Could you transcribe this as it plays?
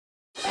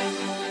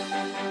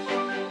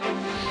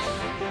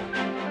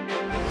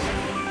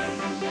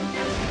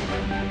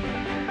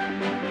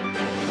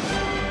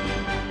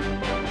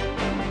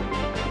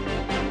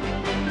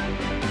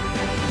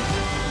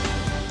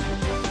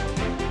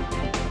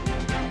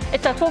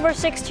It's October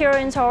 6th here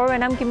in Seoul,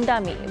 and I'm Kim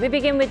Dami. We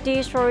begin with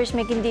these stories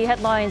making the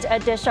headlines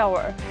at this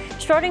hour.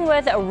 Starting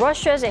with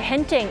Russia's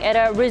hinting at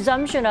a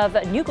resumption of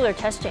nuclear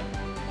testing.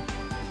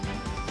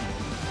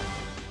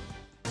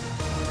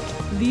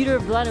 Leader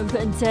Vladimir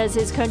Putin says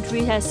his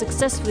country has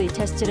successfully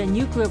tested a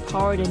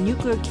nuclear-powered and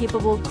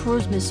nuclear-capable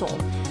cruise missile.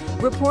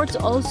 Reports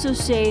also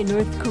say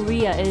North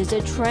Korea is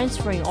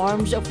transferring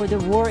arms for the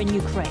war in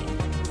Ukraine.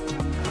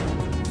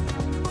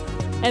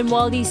 And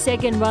while the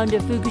second round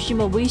of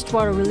Fukushima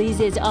wastewater release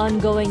is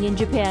ongoing in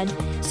Japan,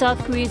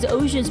 South Korea's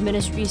Oceans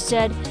Ministry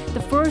said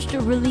the first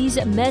release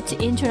met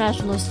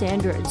international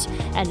standards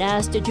and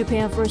asked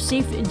Japan for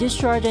safe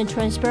discharge and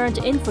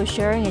transparent info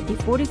sharing at the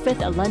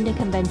 45th London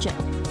Convention.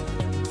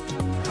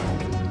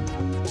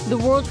 The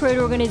World Trade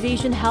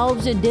Organization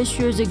halves this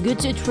year's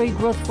goods trade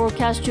growth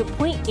forecast to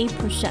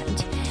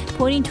 0.8%,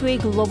 pointing to a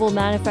global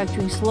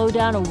manufacturing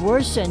slowdown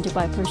worsened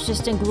by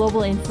persistent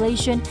global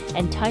inflation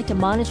and tight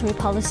monetary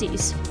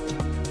policies.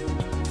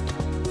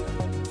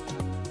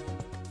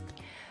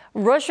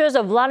 Russia's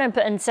Vladimir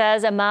Putin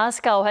says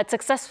Moscow had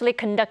successfully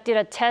conducted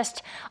a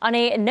test on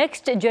a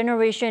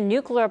next-generation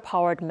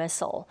nuclear-powered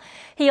missile.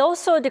 He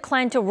also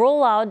declined to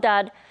rule out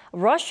that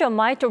Russia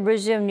might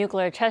resume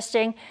nuclear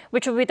testing,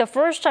 which would be the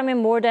first time in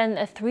more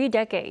than 3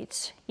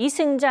 decades. Lee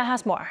Seung-ja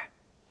has more.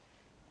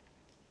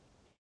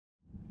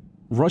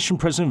 Russian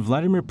President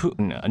Vladimir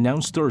Putin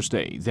announced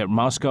Thursday that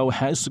Moscow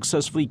has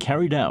successfully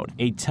carried out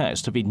a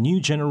test of a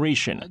new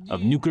generation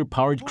of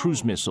nuclear-powered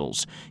cruise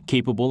missiles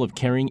capable of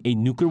carrying a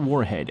nuclear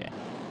warhead.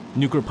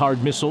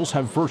 Nuclear-powered missiles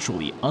have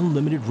virtually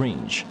unlimited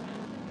range.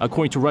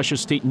 According to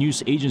Russia's state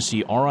news agency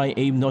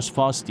RIA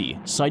Novosti,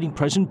 citing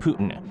President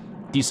Putin,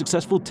 the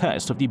successful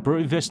test of the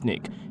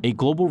Burevestnik, a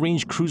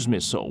global-range cruise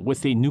missile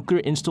with a nuclear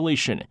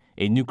installation,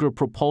 a nuclear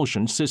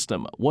propulsion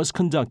system, was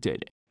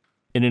conducted.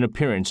 In an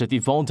appearance at the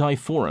Valdai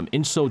Forum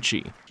in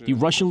Sochi, the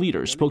Russian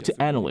leader spoke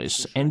to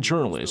analysts and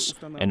journalists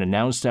and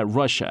announced that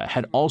Russia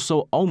had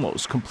also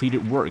almost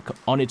completed work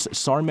on its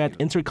Sarmat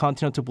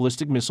intercontinental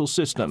ballistic missile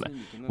system,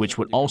 which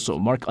would also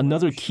mark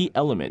another key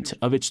element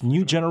of its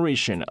new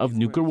generation of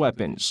nuclear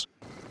weapons.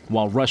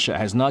 While Russia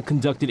has not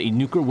conducted a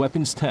nuclear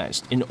weapons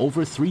test in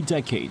over 3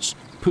 decades,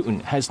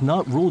 Putin has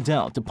not ruled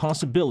out the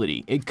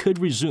possibility it could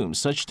resume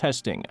such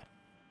testing.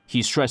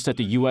 He stressed that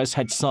the U.S.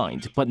 had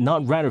signed but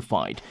not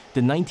ratified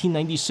the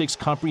 1996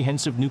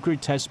 Comprehensive Nuclear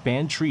Test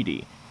Ban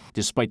Treaty,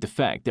 despite the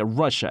fact that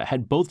Russia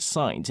had both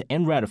signed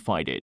and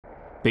ratified it.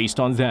 Based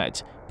on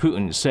that,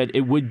 Putin said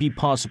it would be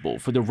possible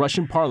for the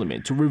Russian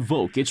parliament to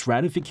revoke its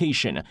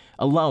ratification,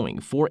 allowing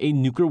for a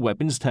nuclear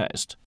weapons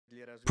test.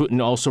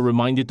 Putin also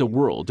reminded the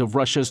world of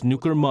Russia's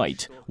nuclear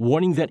might,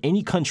 warning that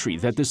any country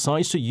that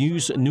decides to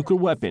use nuclear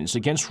weapons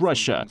against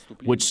Russia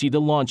would see the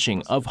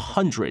launching of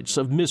hundreds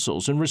of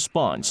missiles in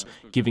response,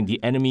 giving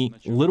the enemy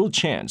little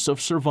chance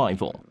of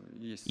survival.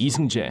 Lee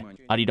Seung-jae,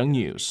 Arirang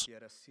News.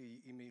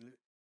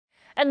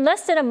 And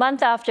less than a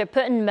month after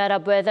Putin met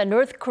up with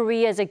North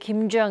Korea's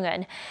Kim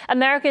Jong-un,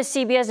 America's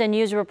CBS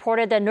News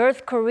reported that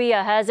North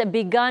Korea has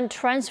begun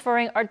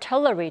transferring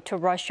artillery to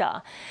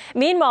Russia.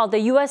 Meanwhile, the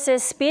U.S.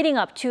 is speeding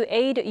up to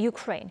aid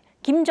Ukraine.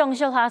 Kim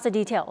Jong-sil has the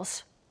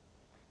details.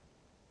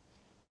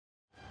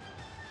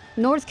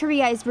 North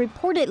Korea is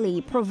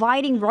reportedly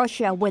providing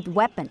Russia with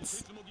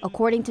weapons.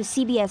 According to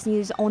CBS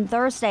News on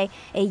Thursday,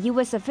 a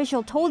U.S.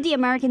 official told the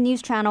American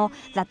news channel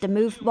that the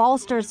move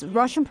bolsters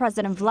Russian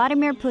President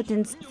Vladimir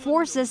Putin's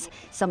forces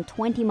some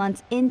 20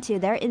 months into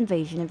their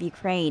invasion of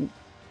Ukraine.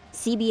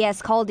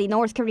 CBS called the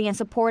North Korean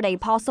support a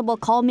possible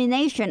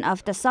culmination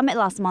of the summit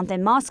last month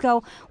in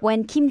Moscow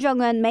when Kim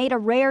Jong-un made a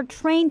rare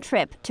train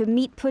trip to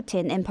meet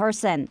Putin in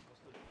person.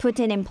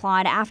 Putin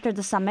implied after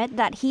the summit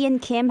that he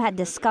and Kim had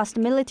discussed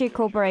military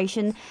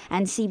cooperation,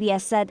 and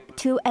CBS said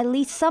to at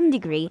least some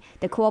degree,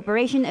 the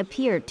cooperation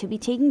appeared to be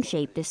taking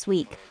shape this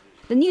week.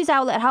 The news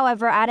outlet,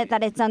 however, added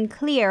that it's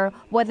unclear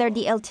whether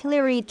the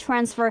artillery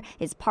transfer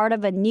is part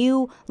of a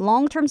new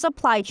long-term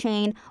supply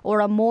chain or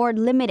a more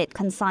limited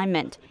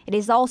consignment. It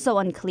is also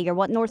unclear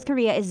what North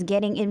Korea is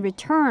getting in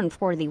return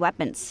for the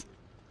weapons.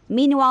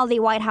 Meanwhile, the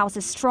White House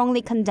has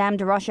strongly condemned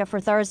Russia for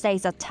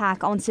Thursday's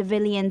attack on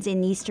civilians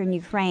in eastern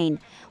Ukraine.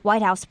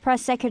 White House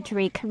Press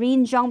Secretary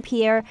Karine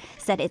Jean-Pierre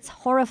said it's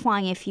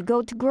horrifying if you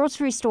go to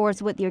grocery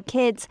stores with your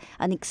kids,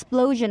 an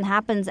explosion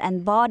happens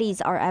and bodies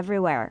are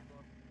everywhere.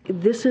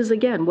 This is,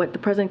 again, what the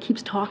president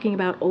keeps talking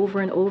about over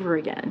and over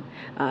again.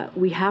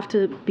 We have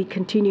to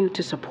continue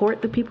to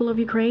support the people of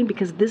Ukraine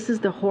because this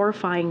is the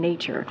horrifying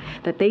nature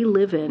that they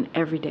live in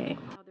every day.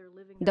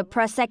 The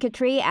press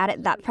secretary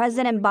added that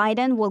President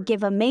Biden will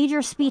give a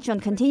major speech on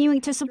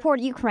continuing to support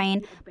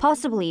Ukraine,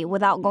 possibly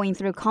without going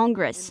through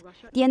Congress.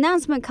 The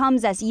announcement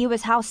comes as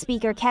U.S. House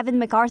Speaker Kevin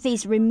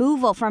McCarthy's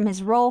removal from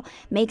his role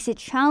makes it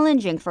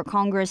challenging for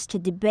Congress to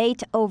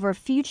debate over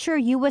future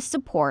U.S.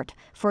 support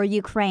for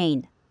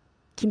Ukraine.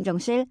 Kim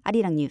Jong-sil,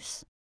 Arirang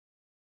News.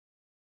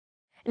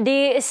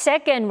 The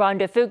second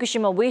round of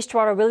Fukushima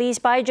wastewater release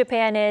by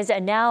Japan is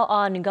now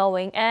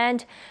ongoing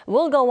and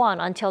will go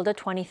on until the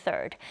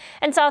 23rd.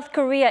 And South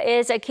Korea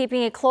is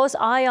keeping a close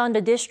eye on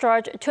the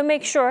discharge to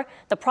make sure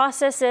the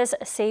process is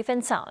safe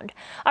and sound.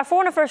 Our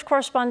Foreign Affairs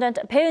correspondent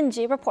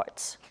Bae-eun-ji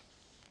reports.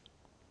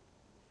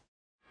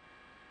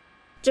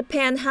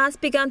 Japan has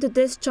begun to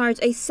discharge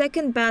a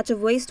second batch of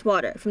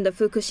wastewater from the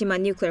Fukushima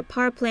nuclear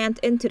power plant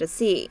into the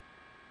sea.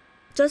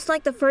 Just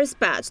like the first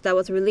batch that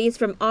was released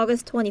from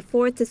August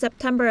 24th to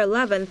September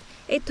 11th,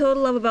 a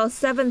total of about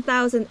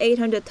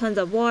 7,800 tons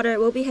of water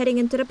will be heading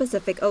into the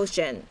Pacific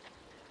Ocean.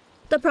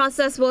 The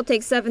process will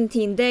take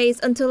 17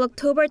 days until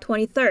October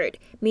 23rd,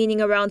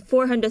 meaning around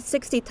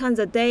 460 tons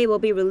a day will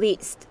be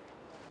released.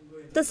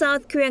 The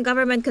South Korean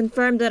government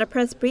confirmed at a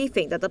press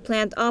briefing that the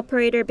plant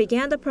operator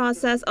began the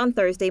process on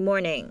Thursday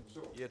morning.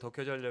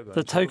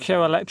 The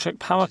Tokyo Electric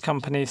Power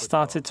Company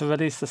started to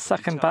release the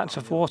second batch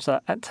of water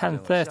at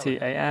 10:30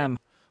 a.m.,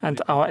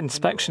 and our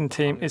inspection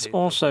team is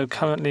also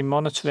currently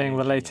monitoring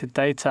related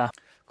data.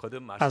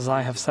 As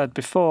I have said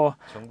before,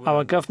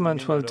 our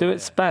government will do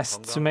its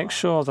best to make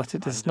sure that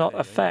it does not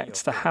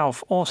affect the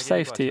health or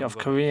safety of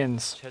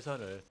Koreans.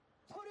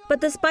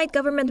 But despite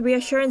government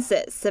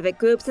reassurances, civic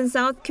groups in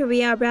South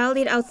Korea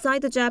rallied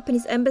outside the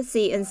Japanese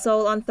embassy in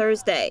Seoul on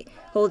Thursday,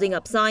 holding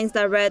up signs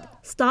that read,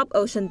 "Stop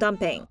ocean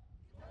dumping."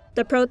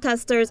 The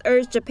protesters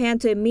urged Japan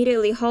to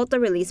immediately halt the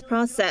release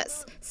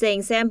process,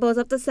 saying samples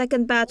of the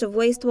second batch of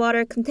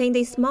wastewater contained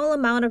a small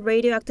amount of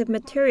radioactive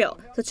material,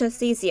 such as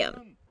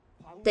cesium.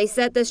 They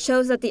said this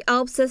shows that the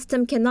ALP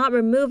system cannot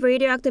remove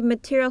radioactive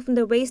material from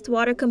the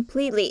wastewater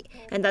completely,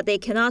 and that they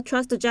cannot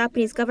trust the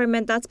Japanese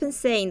government that's been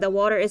saying the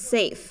water is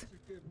safe.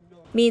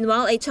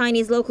 Meanwhile, a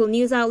Chinese local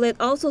news outlet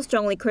also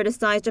strongly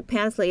criticized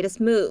Japan's latest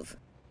move.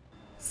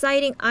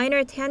 Citing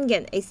Einar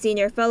Tangen, a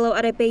senior fellow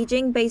at a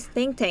Beijing-based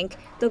think tank,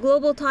 the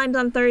Global Times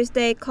on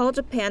Thursday called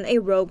Japan a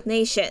rogue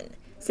nation,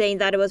 saying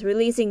that it was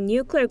releasing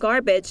nuclear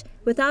garbage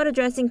without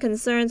addressing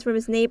concerns from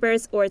its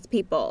neighbors or its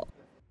people.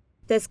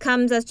 This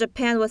comes as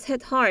Japan was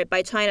hit hard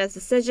by China's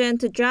decision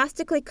to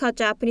drastically cut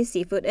Japanese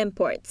seafood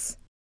imports.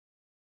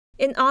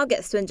 In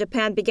August, when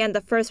Japan began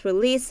the first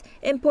release,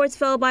 imports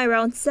fell by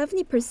around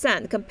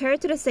 70%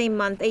 compared to the same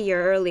month a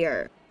year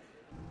earlier.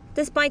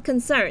 Despite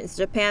concerns,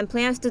 Japan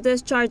plans to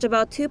discharge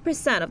about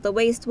 2% of the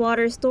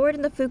wastewater stored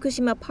in the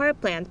Fukushima power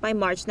plant by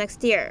March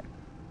next year.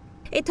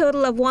 A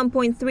total of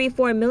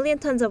 1.34 million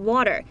tons of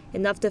water,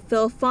 enough to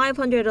fill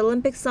 500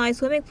 Olympic-sized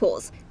swimming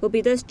pools, will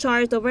be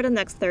discharged over the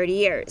next 30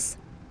 years.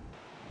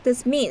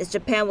 This means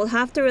Japan will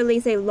have to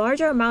release a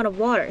larger amount of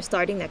water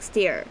starting next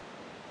year.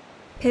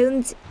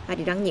 Bae-eun-ji,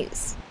 Arirang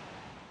News.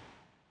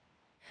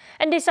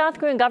 And the South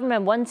Korean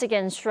government once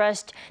again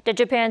stressed that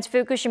Japan's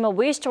Fukushima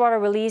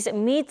wastewater release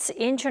meets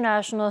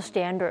international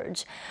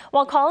standards,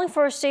 while calling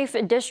for a safe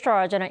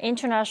discharge at an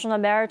International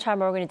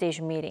Maritime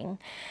Organization meeting.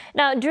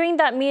 Now, during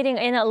that meeting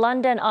in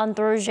London on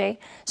Thursday,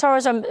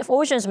 Seoul's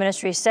Oceans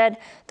Ministry said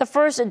the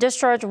first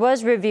discharge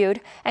was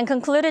reviewed and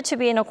concluded to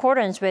be in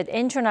accordance with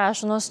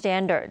international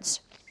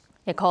standards.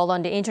 It called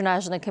on the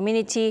international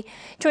community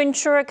to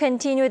ensure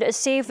continued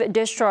safe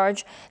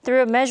discharge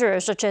through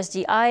measures such as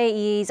the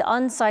IAEA's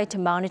on-site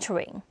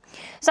monitoring.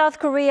 South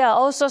Korea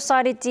also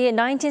cited the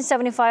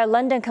 1975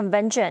 London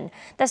Convention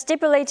that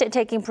stipulates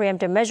taking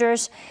preemptive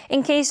measures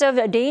in case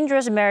of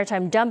dangerous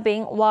maritime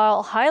dumping,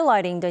 while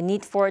highlighting the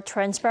need for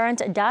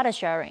transparent data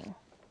sharing.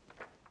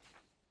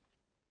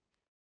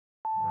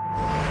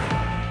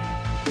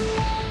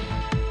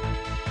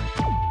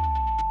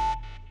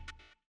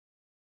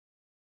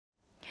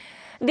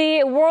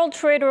 The World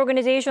Trade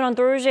Organization on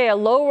Thursday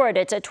lowered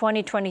its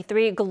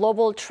 2023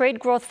 global trade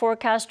growth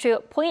forecast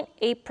to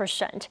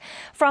 0.8%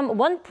 from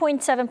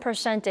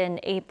 1.7% in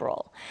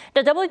April.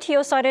 The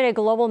WTO cited a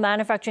global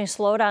manufacturing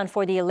slowdown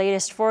for the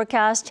latest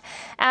forecast,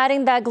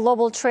 adding that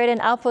global trade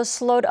and output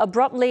slowed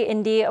abruptly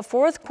in the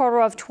fourth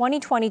quarter of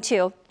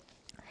 2022.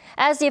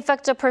 As the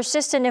effect of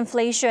persistent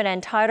inflation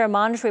and tighter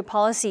monetary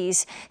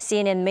policies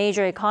seen in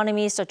major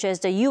economies such as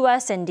the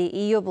U.S. and the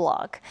EU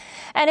bloc.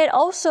 And it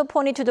also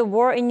pointed to the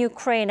war in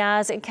Ukraine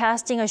as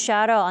casting a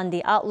shadow on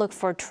the outlook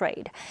for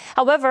trade.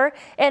 However,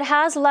 it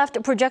has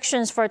left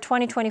projections for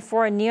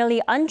 2024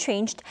 nearly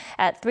unchanged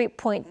at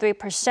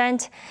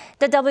 3.3%.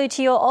 The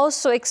WTO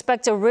also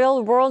expects a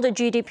real world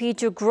GDP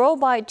to grow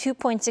by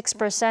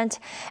 2.6%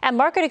 and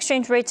market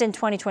exchange rates in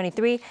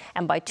 2023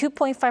 and by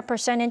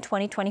 2.5% in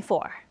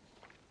 2024.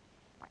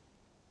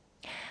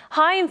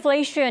 High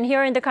inflation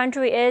here in the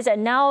country is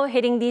now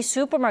hitting the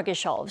supermarket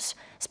shelves.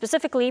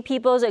 Specifically,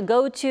 people's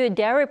go-to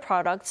dairy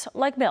products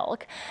like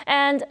milk.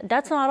 And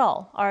that's not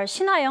all. Our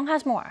Shin-Young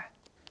has more.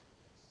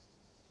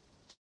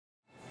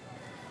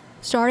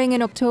 Starting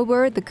in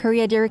October, the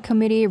Korea Dairy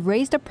Committee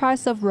raised the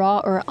price of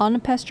raw or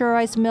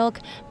unpasteurized milk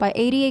by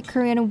 88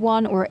 Korean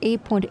won or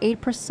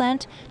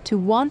 8.8% to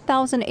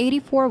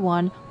 1,084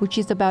 won, which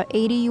is about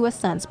 80 US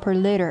cents per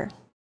liter.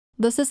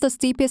 This is the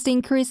steepest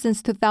increase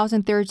since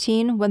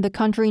 2013, when the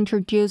country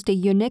introduced a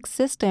unique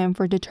system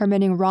for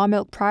determining raw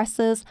milk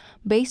prices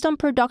based on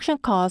production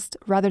costs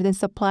rather than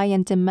supply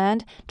and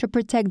demand to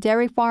protect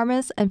dairy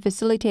farmers and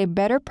facilitate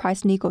better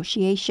price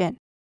negotiation.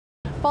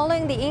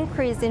 Following the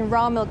increase in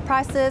raw milk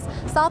prices,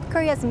 South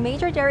Korea's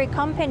major dairy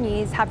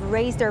companies have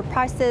raised their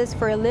prices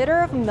for a liter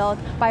of milk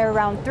by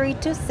around 3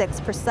 to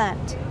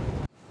 6%.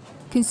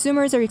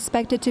 Consumers are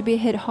expected to be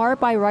hit hard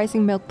by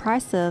rising milk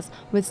prices,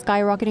 with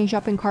skyrocketing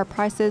shopping cart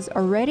prices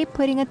already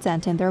putting a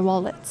dent in their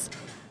wallets.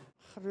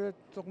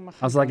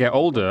 As I get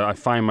older, I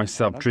find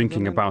myself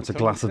drinking about a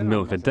glass of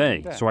milk a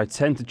day, so I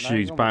tend to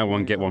choose buy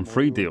one, get one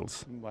free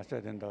deals.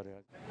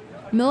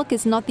 Milk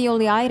is not the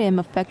only item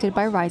affected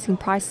by rising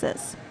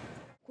prices.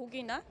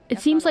 It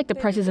seems like the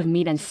prices of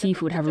meat and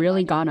seafood have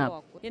really gone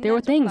up. There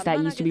were things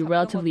that used to be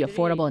relatively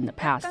affordable in the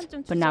past,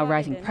 but now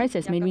rising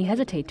prices made me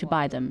hesitate to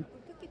buy them.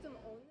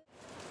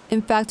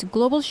 In fact,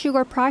 global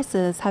sugar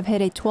prices have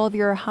hit a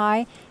 12-year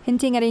high,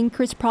 hinting at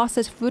increased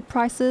processed food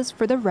prices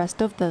for the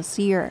rest of this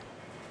year.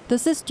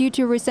 This is due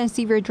to recent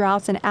severe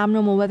droughts and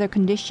abnormal weather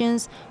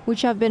conditions,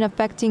 which have been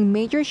affecting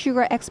major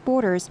sugar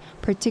exporters,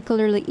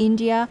 particularly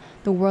India,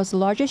 the world's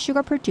largest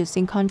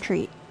sugar-producing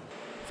country.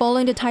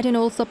 Following the tightened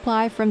oil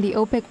supply from the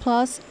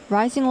OPEC+,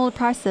 rising oil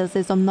prices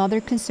is another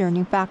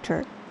concerning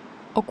factor.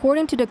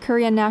 According to the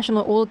Korean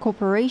National Oil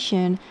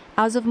Corporation,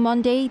 as of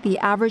Monday, the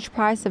average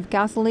price of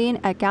gasoline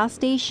at gas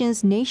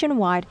stations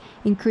nationwide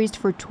increased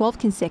for 12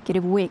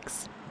 consecutive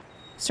weeks.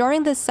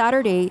 Starting this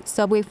Saturday,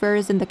 subway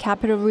fares in the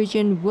capital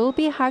region will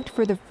be hiked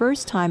for the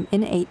first time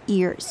in 8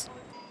 years.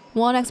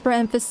 One expert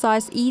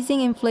emphasized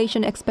easing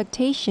inflation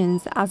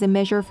expectations as a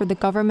measure for the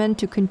government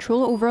to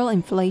control overall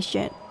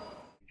inflation.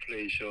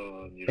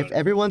 If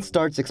everyone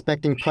starts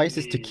expecting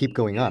prices to keep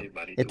going up,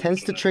 it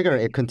tends to trigger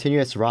a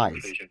continuous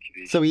rise.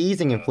 So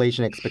easing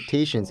inflation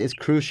expectations is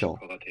crucial.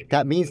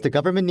 That means the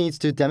government needs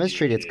to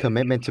demonstrate its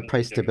commitment to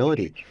price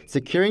stability,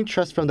 securing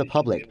trust from the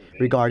public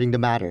regarding the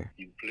matter.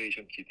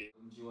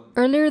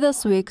 Earlier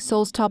this week,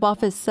 Seoul's top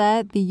office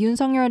said the Yoon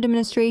Suk-yeol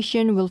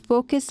administration will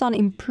focus on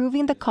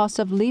improving the cost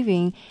of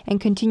living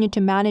and continue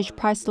to manage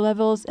price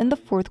levels in the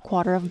fourth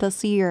quarter of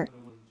this year.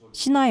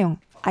 신하영,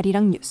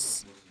 Arirang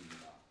News.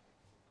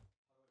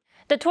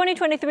 The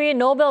 2023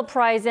 Nobel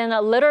Prize in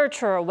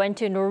Literature went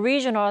to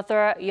Norwegian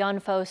author Jon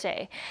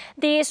Fosse.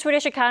 The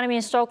Swedish Academy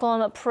in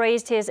Stockholm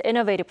praised his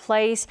innovative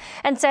plays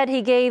and said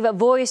he gave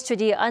voice to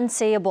the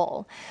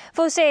unsayable.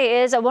 Fosse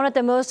is one of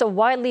the most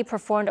widely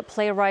performed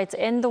playwrights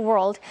in the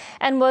world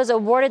and was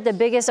awarded the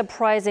biggest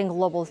prize in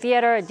global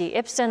theater, the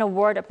Ibsen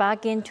Award,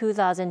 back in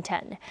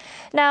 2010.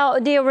 Now,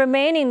 the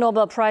remaining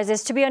Nobel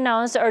Prizes to be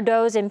announced are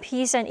those in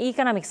peace and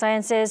economic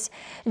sciences,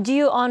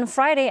 due on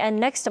Friday and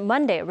next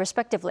Monday,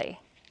 respectively.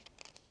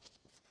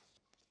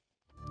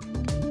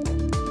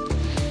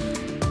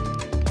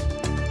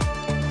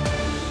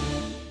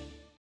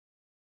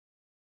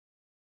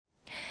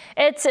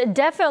 It's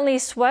definitely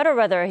sweater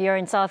weather here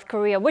in South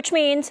Korea, which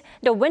means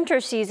the winter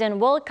season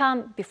will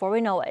come before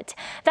we know it.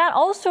 That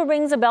also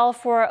rings a bell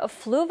for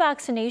flu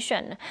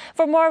vaccination.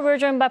 For more, we're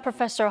joined by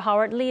Professor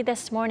Howard Lee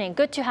this morning.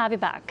 Good to have you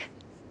back.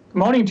 Good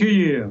morning to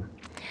you.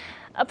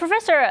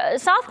 Professor,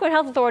 South Korean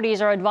health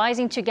authorities are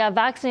advising to get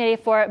vaccinated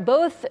for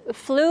both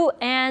flu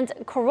and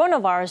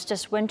coronavirus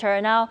this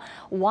winter. Now,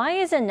 why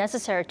is it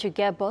necessary to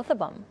get both of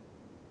them?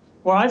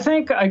 Well, I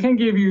think I can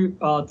give you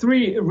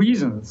 3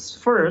 reasons.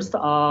 First,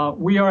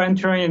 we are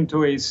entering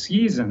into a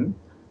season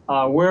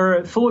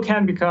where flu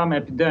can become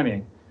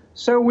epidemic.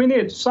 So we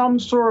need some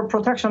sort of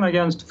protection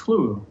against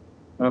flu,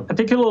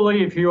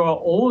 particularly if you are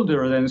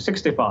older than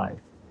 65.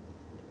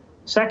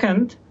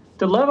 Second,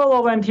 the level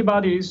of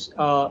antibodies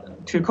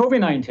to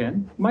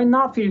COVID-19 might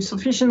not be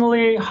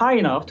sufficiently high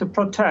enough to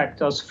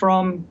protect us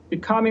from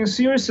becoming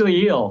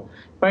seriously ill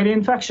by the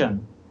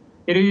infection.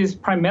 It is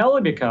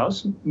primarily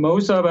because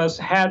most of us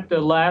had the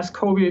last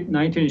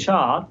COVID-19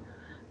 shot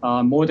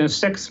more than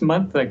 6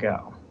 months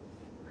ago.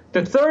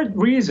 The third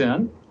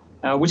reason,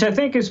 which I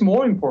think is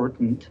more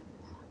important,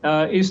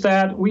 is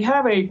that we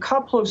have a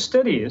couple of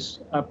studies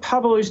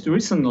published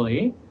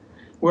recently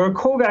where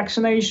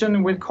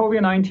co-vaccination with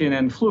COVID-19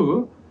 and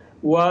flu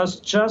was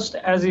just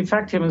as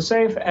effective and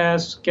safe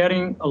as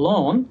getting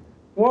alone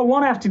or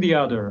one after the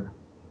other.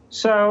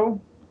 So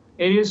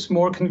it is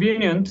more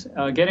convenient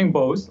getting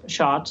both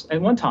shots at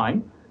one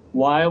time,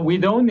 while we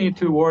don't need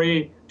to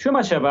worry too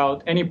much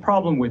about any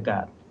problem with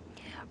that.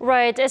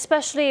 Right,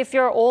 especially if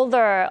you're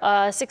older,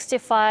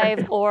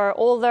 65 or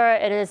older,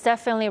 it is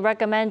definitely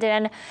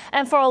recommended.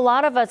 And for a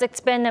lot of us,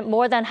 it's been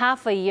more than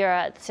half a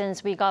year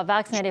since we got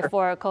vaccinated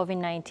for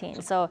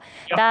COVID-19. So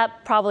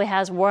that probably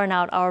has worn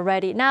out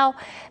already. Now,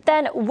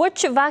 then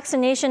which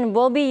vaccination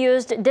will be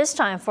used this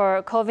time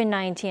for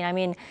COVID-19? I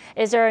mean,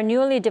 is there a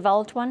newly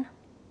developed one?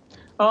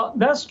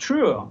 That's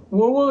true. We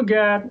will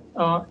get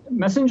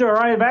messenger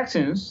RNA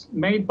vaccines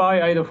made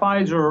by either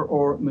Pfizer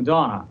or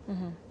Moderna.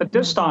 But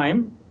this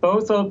time,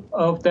 both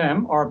of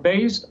them are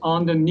based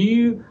on the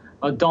new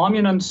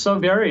dominant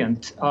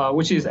subvariant,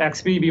 which is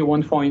XBB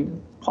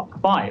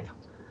 1.5.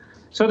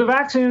 So the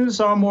vaccines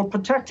are more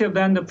protective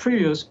than the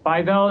previous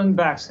bivalent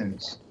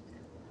vaccines.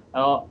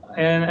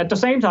 And at the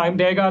same time,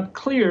 they got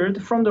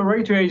cleared from the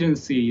regulatory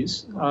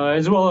agencies,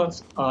 as well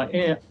as,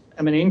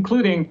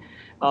 including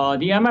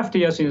the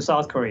MFDS in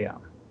South Korea.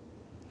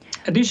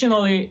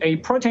 Additionally, a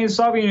protein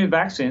subunit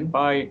vaccine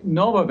by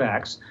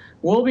Novavax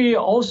will be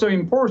also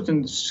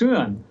important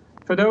soon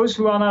for those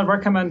who are not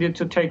recommended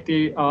to take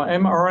the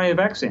mRNA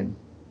vaccine.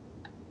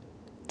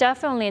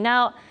 Definitely.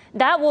 Now,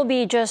 that will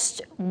be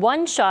just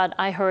one shot,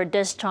 I heard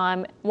this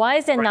time. Why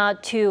is it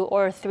not 2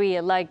 or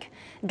 3, like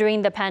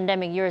during the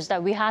pandemic years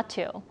that we had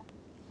to?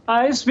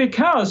 It's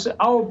because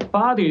our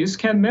bodies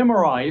can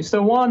memorize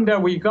the one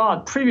that we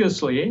got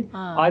previously,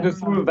 either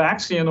through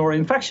vaccine or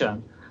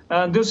infection.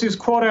 This is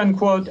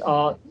quote-unquote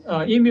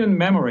immune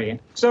memory.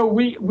 So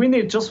we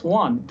need just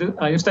one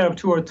instead of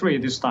 2 or 3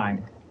 this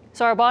time.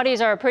 So our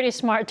bodies are pretty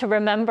smart to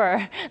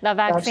remember the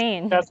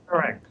vaccine. That's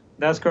correct.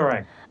 That's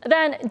correct.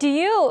 Then do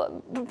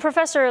you,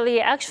 Professor Lee,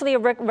 actually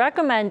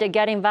recommend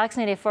getting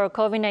vaccinated for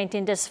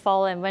COVID-19 this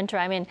fall and winter?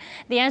 I mean,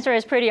 the answer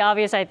is pretty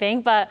obvious, I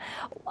think, but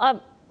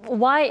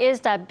why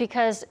is that?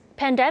 Because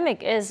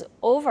pandemic is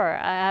over,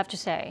 I have to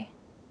say.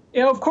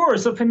 Yeah, of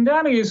course, the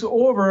pandemic is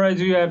over, as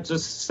you have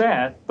just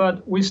said,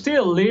 but we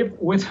still live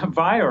with a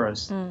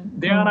virus.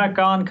 They are not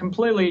gone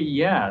completely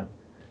yet.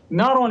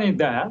 Not only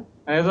that,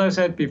 as I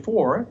said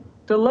before,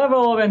 the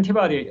level of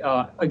antibody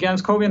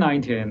against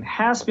COVID-19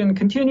 has been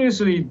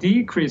continuously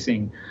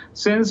decreasing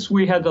since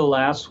we had the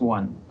last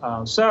one.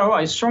 So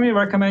I strongly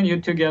recommend you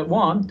to get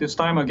one this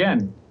time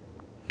again.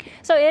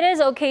 So it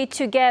is okay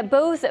to get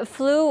both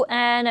flu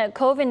and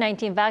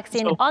COVID-19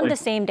 vaccine on the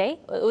same day?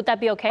 Would that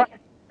be okay?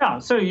 Yeah,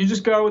 so you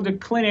just go to the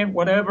clinic,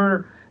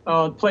 whatever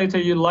place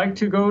that you like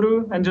to go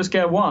to, and just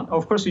get one.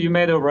 Of course, you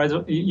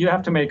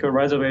have to make a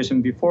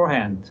reservation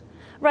beforehand.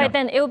 Right,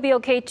 then it would be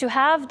okay to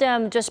have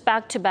them just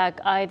back-to-back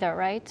either,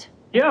 right?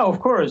 Yeah,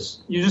 of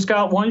course. You just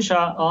got one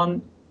shot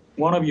on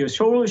one of your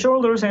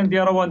shoulders and the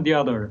other one the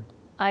other.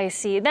 I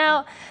see.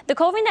 Now, the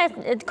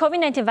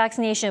COVID-19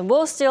 vaccination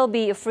will still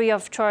be free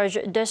of charge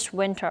this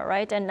winter,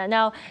 right? And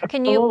now,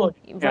 can you...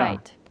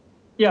 Right.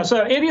 Yeah,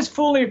 so it is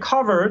fully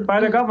covered by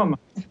the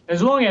government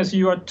as long as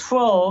you are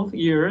 12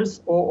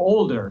 years or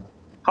older.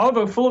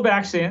 However, flu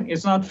vaccine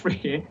is not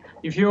free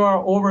if you are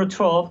over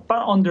 12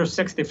 but under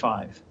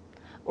 65.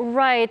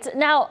 Right.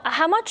 Now,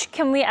 how much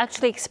can we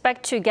actually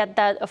expect to get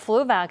that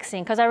flu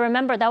vaccine? Because I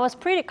remember that was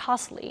pretty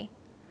costly.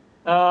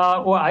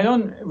 Well, I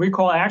don't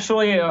recall.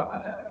 Actually,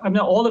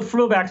 all the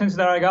flu vaccines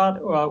that I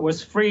got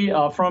was free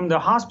from the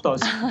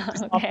hospitals.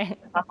 Okay.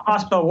 I'm a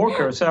hospital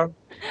worker, so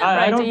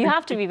I don't. So you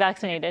have to be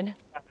vaccinated.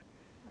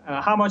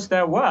 How much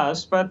that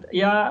was, but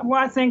yeah,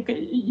 well, I think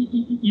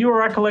your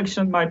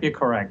recollection might be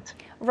correct.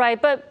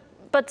 Right,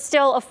 but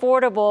still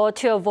affordable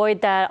to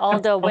avoid that all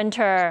the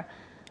winter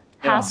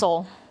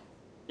hassle.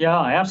 Yeah,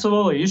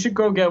 absolutely. You should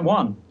go get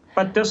one,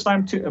 but this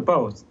time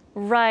both.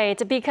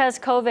 Right, because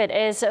COVID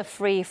is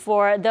free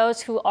for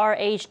those who are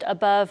aged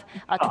above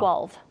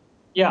 12.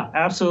 Yeah,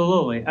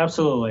 absolutely,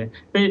 absolutely.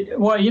 But,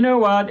 well, you know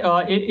what?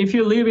 If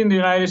you live in the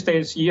United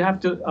States, you have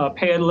to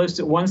pay at least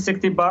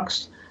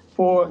 $160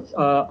 for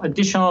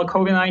additional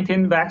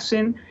COVID-19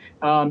 vaccine,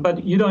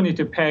 but you don't need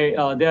to pay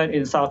that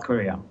in South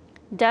Korea.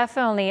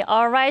 Definitely.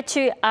 All right,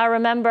 to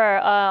remember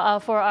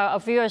for our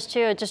viewers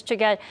too, just to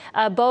get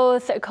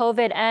both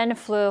COVID and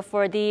flu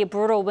for the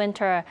brutal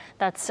winter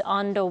that's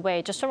on the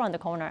way, just around the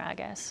corner, I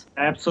guess.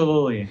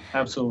 Absolutely,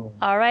 absolutely.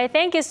 All right,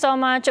 thank you so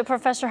much,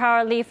 Professor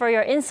Howard Lee, for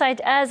your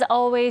insight. As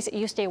always,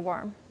 you stay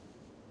warm.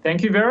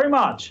 Thank you very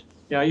much.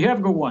 Yeah, you have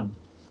a good one.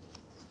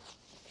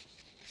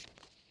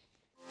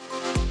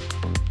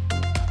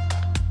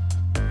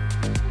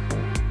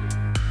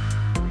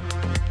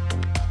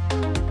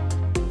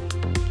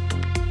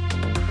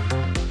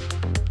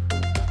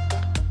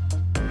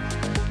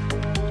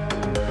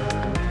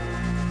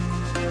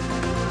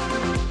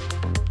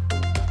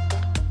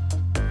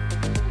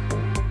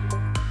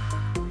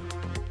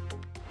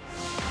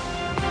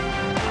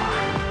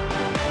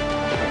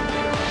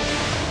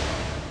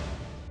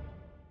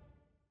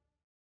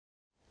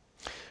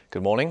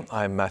 Good morning,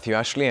 I'm Matthew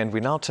Ashley, and we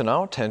now turn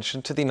our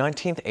attention to the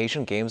 19th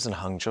Asian Games in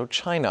Hangzhou,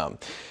 China.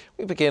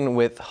 We begin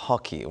with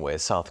hockey, where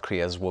South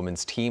Korea's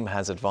women's team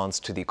has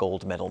advanced to the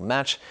gold medal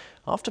match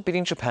after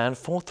beating Japan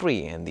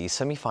 4-3 in the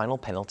semi-final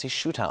penalty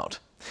shootout.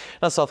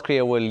 Now, South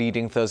Korea were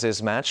leading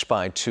Thursday's match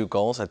by 2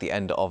 goals at the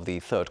end of the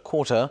third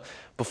quarter,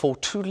 before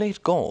 2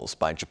 late goals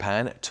by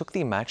Japan took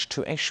the match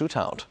to a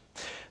shootout.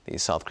 The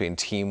South Korean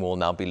team will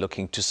now be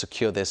looking to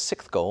secure their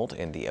 6th gold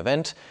in the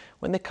event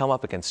when they come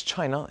up against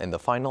China in the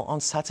final on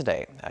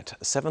Saturday at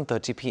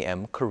 7:30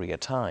 p.m. Korea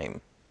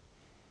time.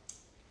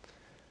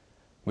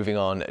 Moving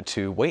on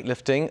to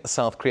weightlifting,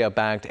 South Korea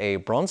bagged a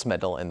bronze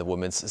medal in the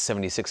women's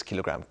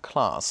 76-kilogram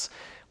class.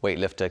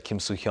 Weightlifter Kim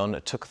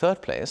Su-hyeon took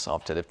 3rd place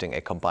after lifting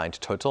a combined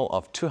total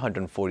of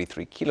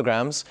 243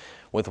 kilograms,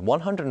 with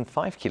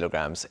 105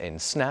 kilograms in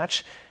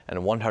snatch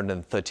and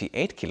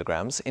 138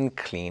 kilograms in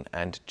clean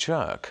and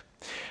jerk.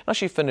 Now,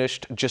 she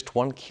finished just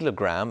 1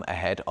 kilogram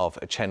ahead of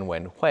Chen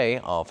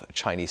Wenhui of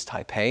Chinese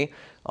Taipei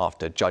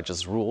after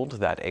judges ruled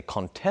that a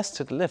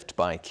contested lift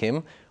by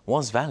Kim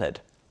was valid.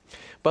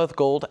 Both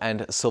gold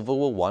and silver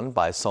were won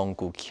by Song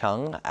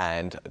Gu-kyang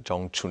and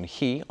Jong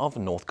Chun-hee of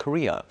North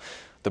Korea.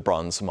 The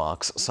bronze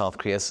marks South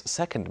Korea's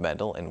second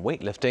medal in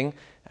weightlifting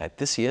at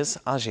this year's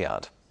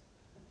Asiad.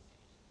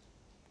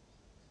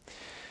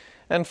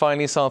 And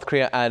finally, South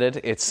Korea added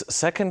its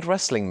second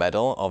wrestling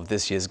medal of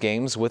this year's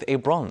Games with a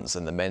bronze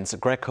in the men's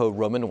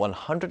Greco-Roman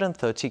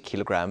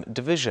 130-kilogram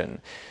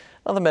division.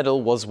 Now, the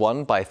medal was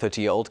won by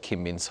 30-year-old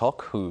Kim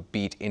Min-seok, who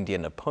beat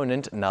Indian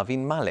opponent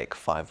Naveen Malik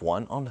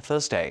 5-1 on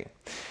Thursday.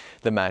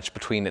 The match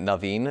between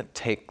Naveen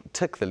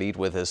took the lead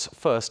with his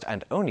first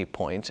and only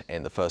point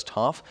in the first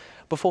half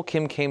before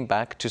Kim came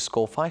back to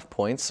score 5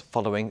 points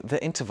following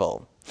the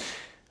interval.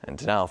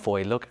 And now for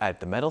a look at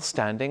the medal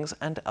standings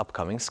and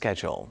upcoming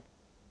schedule.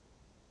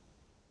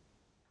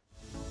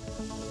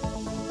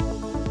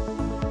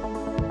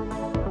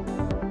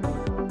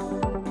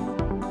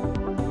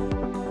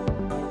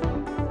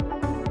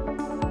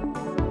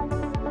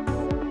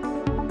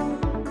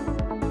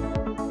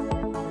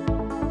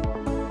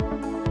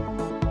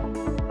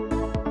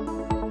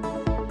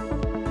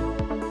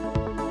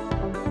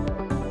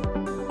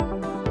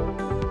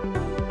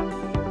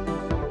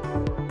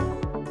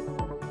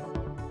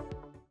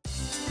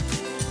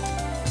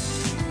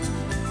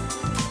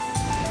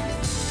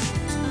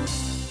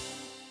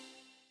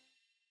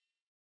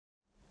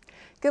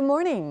 Good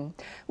morning.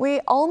 We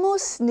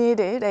almost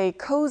needed a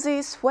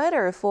cozy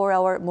sweater for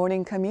our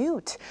morning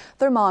commute.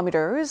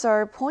 Thermometers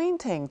are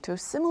pointing to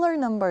similar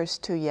numbers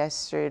to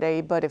yesterday,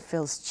 but it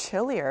feels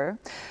chillier.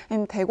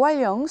 And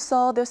Daegwallyeong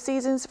saw the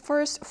season's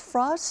first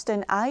frost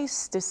and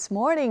ice this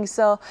morning,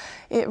 so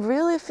it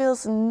really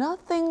feels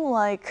nothing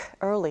like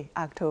early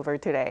October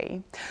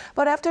today.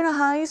 But afternoon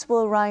highs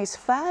will rise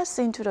fast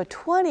into the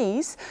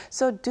 20s,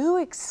 so do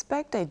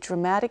expect a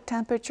dramatic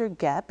temperature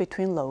gap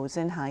between lows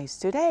and highs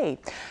today.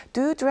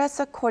 Do dress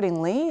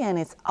accordingly, and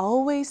it's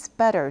always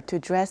better to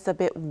dress a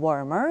bit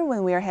warmer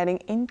when we are heading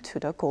into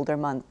the colder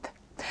month.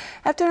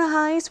 Afternoon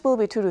highs will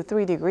be 2 to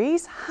 3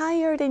 degrees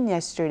higher than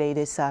yesterday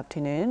this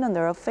afternoon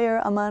under a fair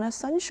amount of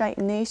sunshine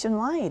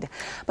nationwide.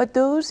 But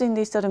those in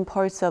the southern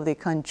parts of the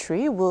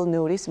country will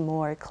notice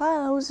more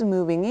clouds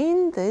moving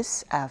in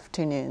this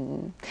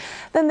afternoon.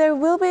 Then there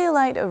will be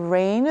light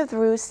rain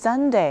through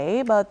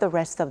Sunday, but the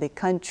rest of the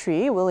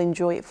country will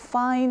enjoy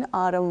fine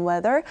autumn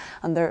weather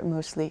under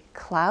mostly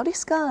cloudy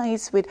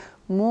skies with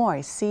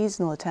more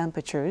seasonal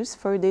temperatures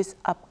for this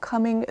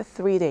upcoming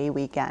 3-day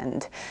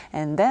weekend.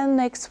 And then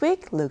next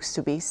week looks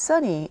to be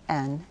sunny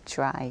and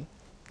dry.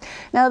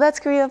 Now that's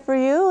Korea for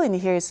you, and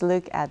here's a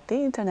look at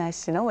the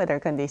international weather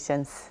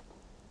conditions.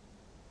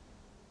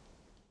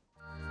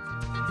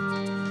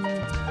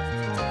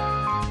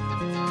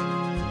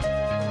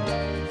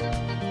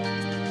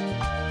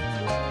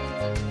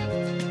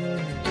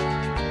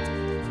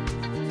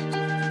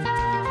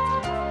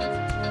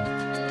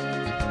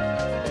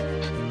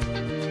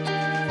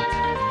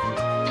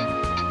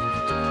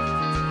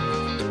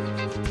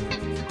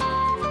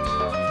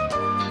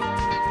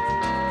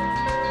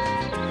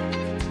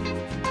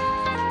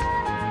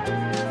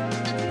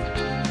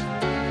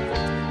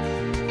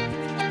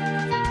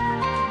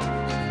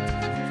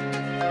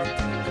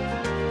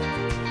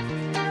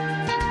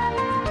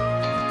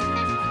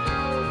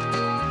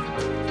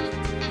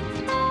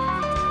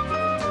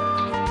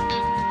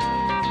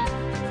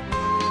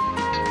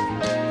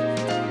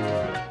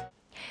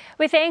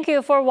 We thank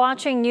you for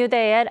watching New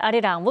Day at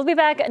Arirang. We'll be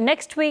back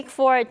next week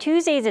for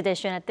Tuesday's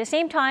edition at the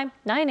same time,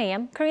 9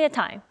 a.m. Korea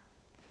time.